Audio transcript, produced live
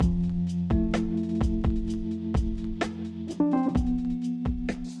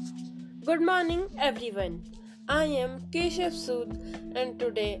Good morning, everyone. I am Keshav Sood, and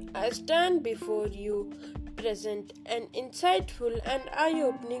today I stand before you to present an insightful and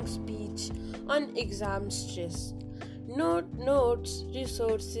eye-opening speech on exam stress. Notes,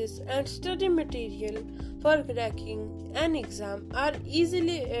 resources, and study material for cracking an exam are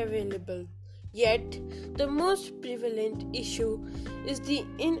easily available. Yet, the most prevalent issue is the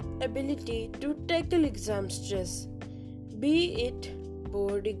inability to tackle exam stress. Be it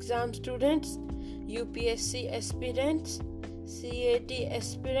board exam students, UPSC aspirants, CAT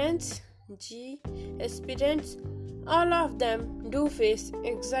aspirants, G aspirants, all of them do face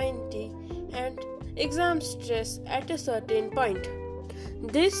anxiety and exam stress at a certain point.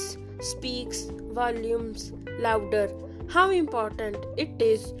 This speaks volumes louder how important it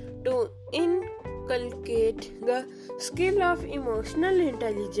is to inculcate the skill of emotional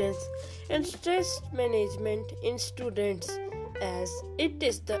intelligence and stress management in students, as it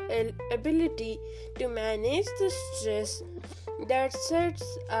is the ability to manage the stress that sets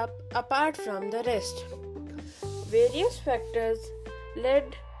up apart from the rest. Various factors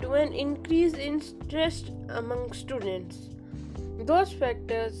led to an increase in stress among students. Those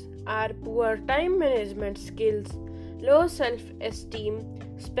factors are poor time management skills, low self-esteem,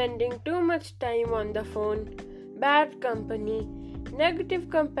 spending too much time on the phone, bad company,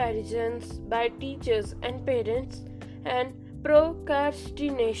 negative comparisons by teachers and parents, and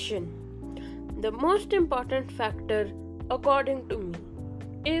procrastination. The most important factor, according to me,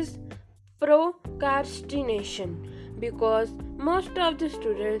 is procrastination, because most of the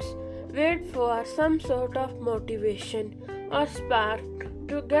students wait for some sort of motivation or spark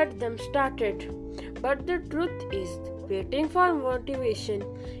to get them started. But the truth is, waiting for motivation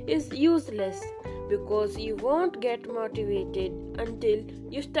is useless, because you won't get motivated until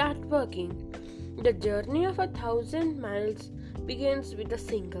you start working. The journey of 1,000 miles begins with a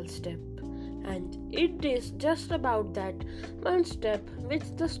single step, and it is just about that one step which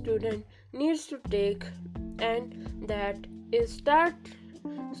the student needs to take, and that is start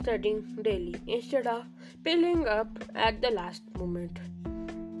studying daily instead of piling up at the last moment.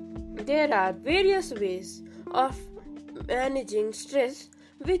 There are various ways of managing stress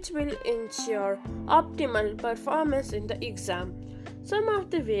which will ensure optimal performance in the exam. Some of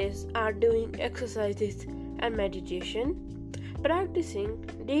the ways are doing exercises and meditation, practicing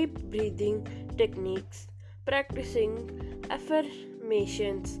deep breathing techniques, practicing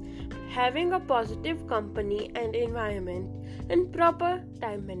affirmations, having a positive company and environment, and proper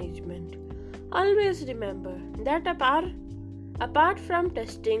time management. Always remember that apart from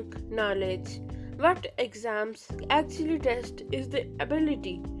testing knowledge, what exams actually test is the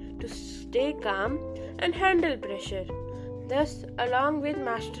ability to stay calm and handle pressure. Thus, along with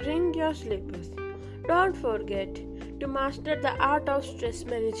mastering your syllabus, don't forget to master the art of stress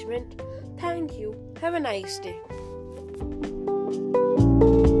management. Thank you. Have a nice day.